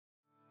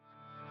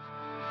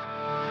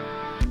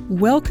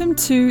Welcome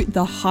to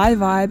the High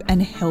Vibe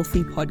and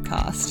Healthy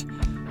podcast.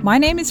 My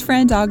name is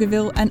Fran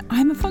Dargaville and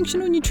I'm a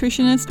functional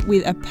nutritionist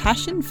with a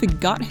passion for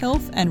gut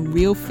health and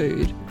real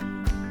food.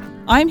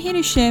 I'm here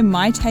to share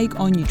my take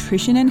on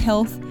nutrition and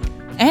health,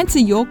 answer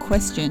your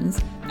questions,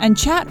 and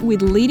chat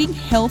with leading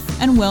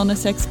health and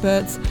wellness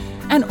experts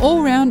and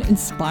all-round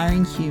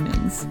inspiring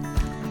humans.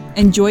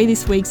 Enjoy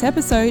this week's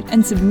episode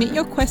and submit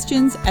your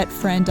questions at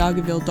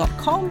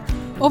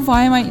frandargaville.com or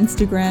via my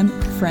Instagram,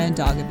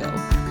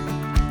 frandargaville.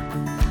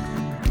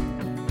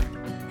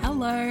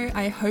 Hello,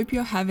 I hope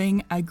you're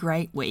having a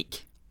great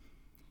week.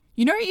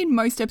 You know, in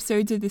most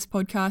episodes of this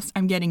podcast,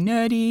 I'm getting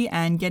nerdy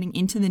and getting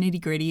into the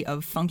nitty-gritty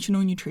of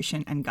functional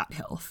nutrition and gut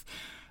health.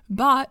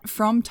 But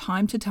from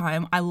time to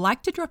time, I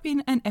like to drop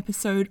in an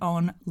episode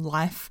on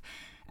life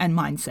and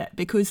mindset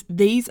because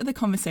these are the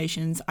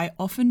conversations I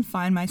often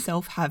find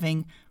myself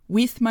having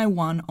with my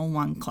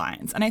one-on-one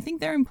clients, and I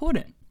think they're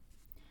important.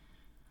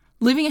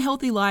 Living a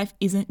healthy life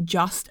isn't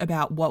just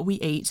about what we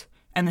eat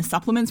and the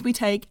supplements we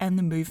take and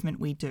the movement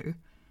we do.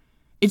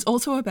 It's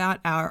also about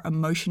our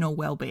emotional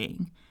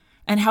well-being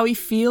and how we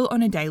feel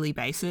on a daily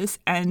basis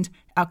and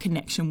our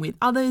connection with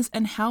others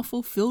and how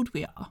fulfilled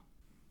we are.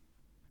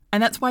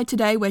 And that's why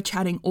today we're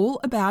chatting all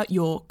about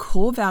your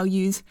core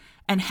values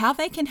and how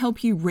they can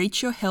help you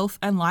reach your health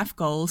and life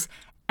goals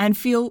and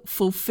feel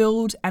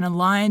fulfilled and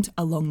aligned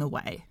along the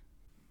way.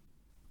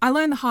 I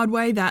learned the hard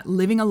way that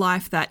living a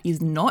life that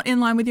is not in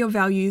line with your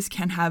values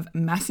can have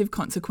massive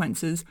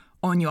consequences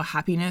on your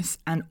happiness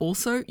and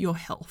also your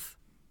health.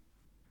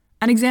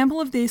 An example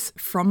of this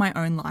from my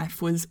own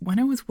life was when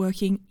I was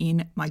working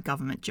in my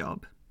government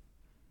job.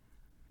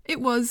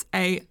 It was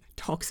a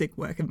toxic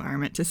work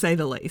environment, to say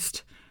the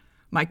least.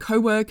 My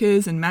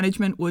co-workers and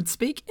management would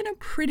speak in a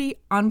pretty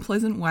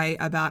unpleasant way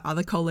about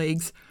other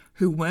colleagues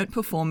who weren't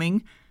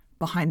performing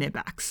behind their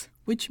backs,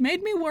 which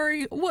made me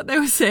worry what they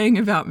were saying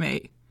about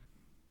me.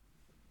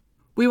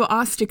 We were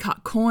asked to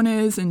cut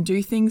corners and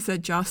do things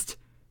that just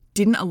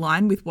didn't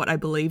align with what I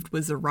believed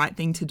was the right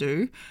thing to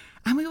do.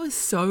 And we were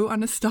so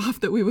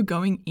understaffed that we were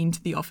going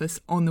into the office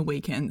on the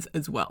weekends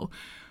as well,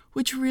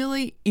 which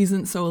really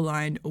isn't so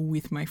aligned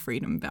with my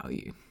freedom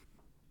value.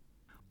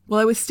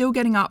 Well, I was still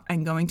getting up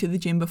and going to the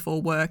gym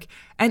before work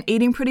and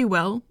eating pretty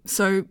well,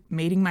 so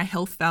meeting my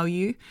health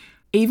value.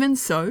 Even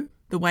so,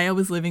 the way I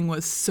was living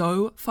was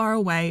so far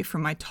away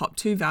from my top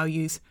two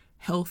values,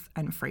 health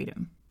and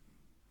freedom.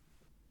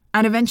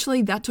 And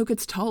eventually that took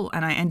its toll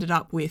and I ended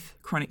up with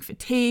chronic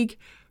fatigue,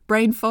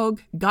 brain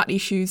fog, gut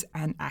issues,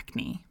 and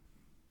acne.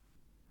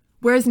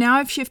 Whereas now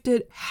I've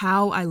shifted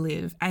how I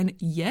live, and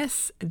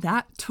yes,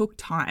 that took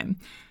time,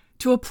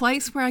 to a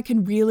place where I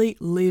can really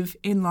live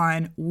in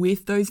line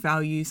with those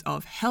values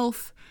of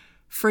health,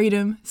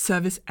 freedom,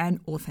 service,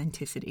 and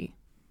authenticity.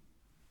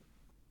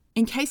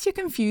 In case you're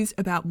confused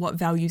about what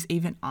values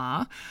even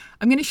are,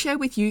 I'm going to share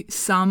with you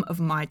some of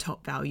my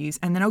top values,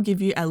 and then I'll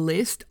give you a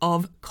list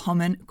of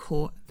common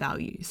core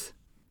values,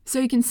 so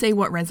you can see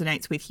what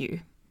resonates with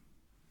you.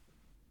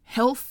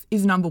 Health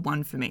is number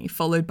one for me,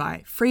 followed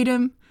by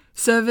freedom,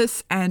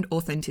 service, and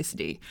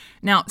authenticity.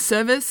 Now,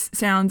 service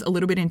sounds a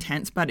little bit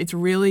intense, but it's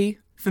really,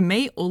 for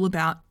me, all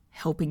about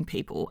helping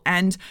people.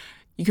 And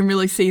you can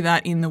really see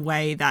that in the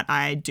way that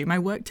I do my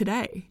work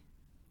today.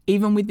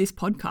 Even with this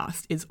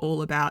podcast, is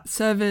all about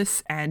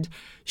service and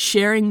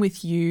sharing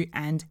with you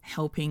and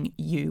helping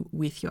you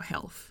with your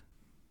health.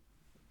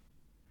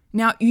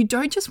 Now, you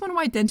don't just want to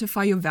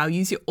identify your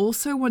values, you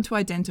also want to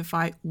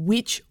identify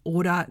which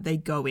order they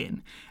go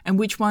in and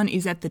which one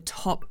is at the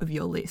top of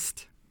your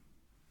list.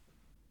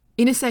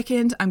 In a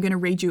second, I'm going to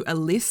read you a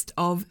list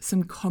of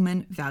some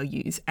common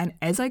values, and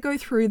as I go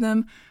through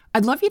them,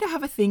 I'd love you to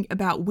have a think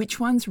about which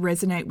ones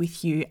resonate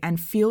with you and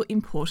feel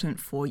important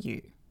for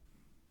you.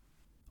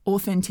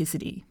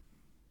 Authenticity,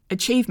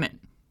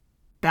 achievement,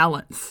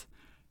 balance,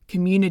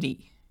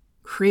 community,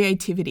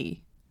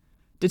 creativity,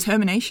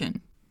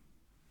 determination,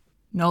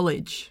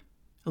 knowledge,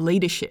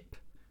 leadership,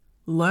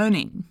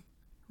 learning,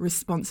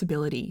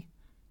 responsibility,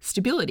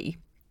 stability,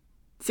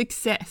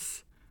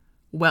 success,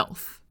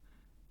 wealth,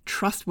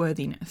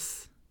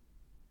 trustworthiness.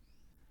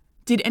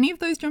 Did any of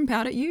those jump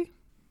out at you?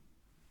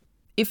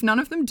 If none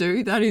of them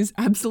do, that is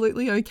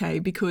absolutely okay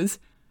because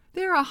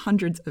there are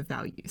hundreds of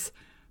values.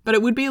 But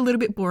it would be a little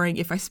bit boring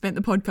if I spent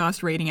the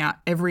podcast reading out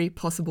every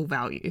possible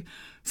value.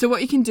 So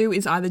what you can do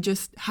is either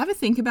just have a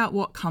think about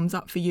what comes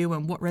up for you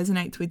and what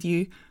resonates with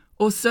you,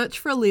 or search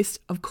for a list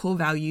of core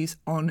values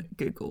on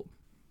Google.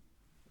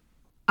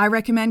 I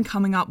recommend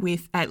coming up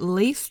with at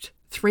least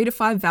 3 to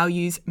 5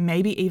 values,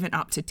 maybe even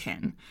up to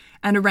 10,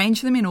 and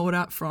arrange them in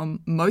order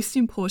from most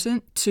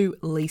important to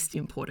least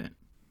important.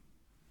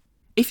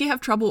 If you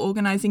have trouble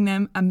organizing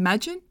them,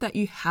 imagine that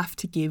you have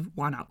to give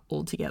one up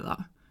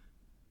altogether.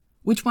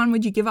 Which one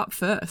would you give up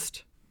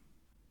first?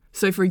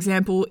 So for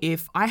example,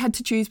 if I had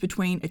to choose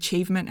between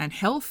achievement and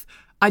health,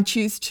 I'd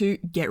choose to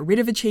get rid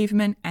of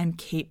achievement and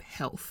keep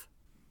health.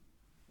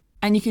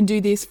 And you can do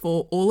this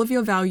for all of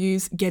your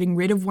values, getting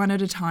rid of one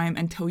at a time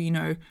until you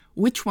know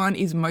which one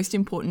is most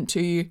important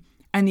to you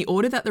and the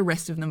order that the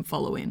rest of them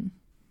follow in.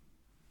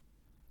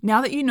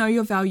 Now that you know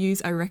your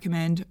values, I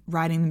recommend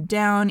writing them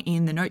down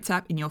in the Notes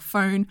app in your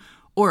phone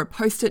or a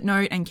post-it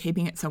note and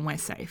keeping it somewhere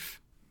safe.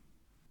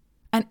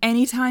 And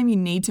anytime you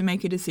need to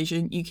make a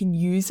decision, you can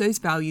use those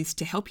values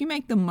to help you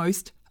make the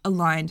most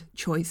aligned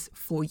choice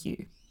for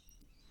you.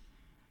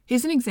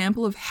 Here's an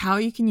example of how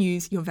you can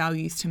use your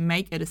values to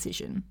make a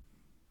decision.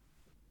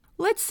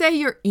 Let's say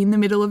you're in the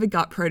middle of a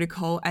gut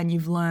protocol and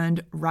you've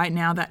learned right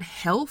now that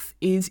health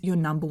is your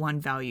number one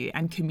value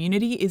and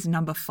community is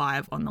number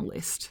 5 on the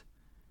list.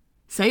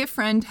 Say a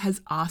friend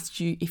has asked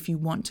you if you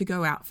want to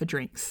go out for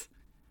drinks.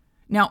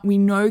 Now, we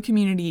know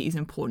community is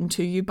important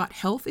to you, but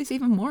health is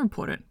even more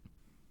important.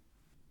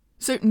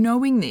 So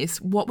knowing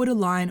this, what would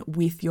align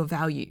with your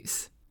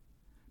values?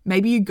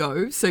 Maybe you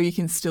go so you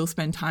can still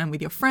spend time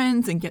with your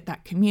friends and get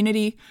that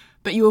community,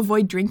 but you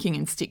avoid drinking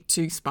and stick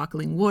to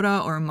sparkling water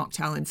or a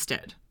mocktail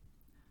instead.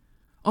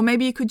 Or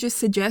maybe you could just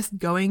suggest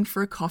going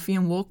for a coffee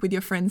and walk with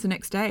your friends the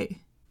next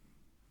day.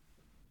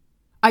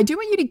 I do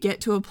want you to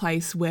get to a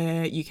place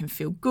where you can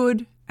feel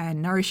good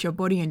and nourish your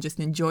body and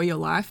just enjoy your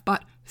life,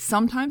 but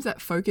sometimes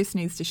that focus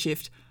needs to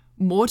shift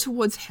more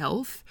towards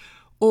health,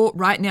 or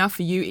right now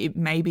for you, it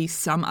may be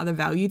some other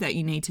value that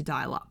you need to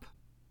dial up.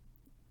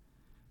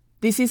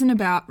 This isn't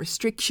about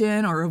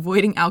restriction or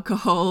avoiding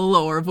alcohol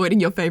or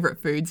avoiding your favorite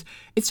foods.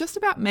 It's just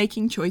about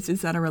making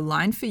choices that are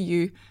aligned for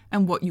you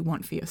and what you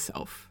want for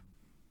yourself.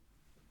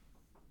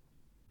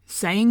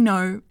 Saying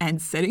no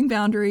and setting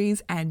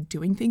boundaries and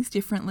doing things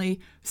differently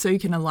so you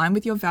can align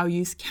with your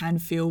values can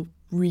feel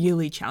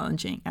really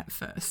challenging at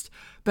first,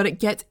 but it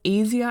gets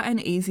easier and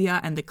easier,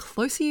 and the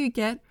closer you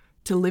get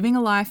to living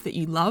a life that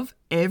you love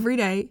every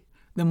day,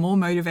 the more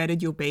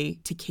motivated you'll be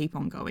to keep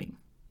on going.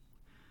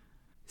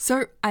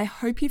 So I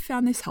hope you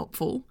found this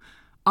helpful.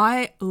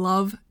 I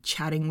love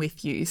chatting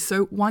with you.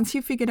 So once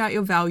you've figured out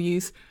your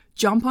values,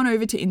 jump on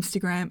over to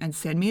Instagram and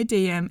send me a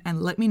DM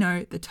and let me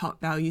know the top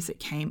values that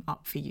came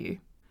up for you.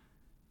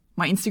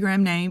 My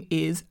Instagram name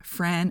is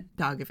Fran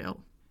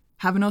Dargaville.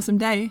 Have an awesome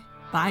day.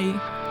 Bye.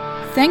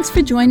 Thanks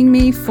for joining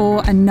me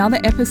for another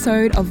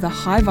episode of the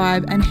High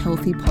Vibe and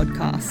Healthy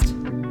podcast.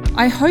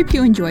 I hope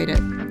you enjoyed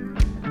it.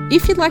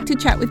 If you'd like to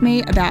chat with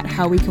me about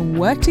how we can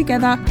work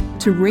together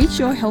to reach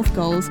your health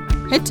goals,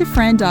 head to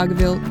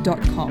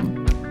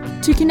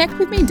frandargaville.com. To connect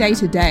with me day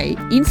to day,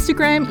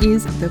 Instagram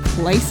is the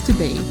place to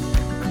be.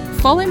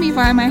 Follow me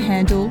via my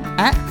handle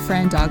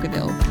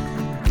 @frandargaville.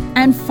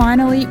 And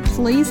finally,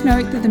 please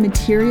note that the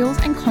materials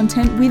and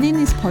content within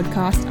this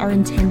podcast are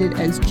intended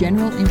as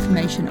general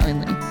information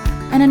only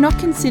and are not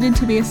considered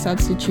to be a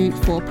substitute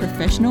for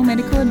professional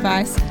medical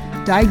advice,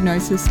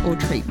 diagnosis, or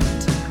treatment.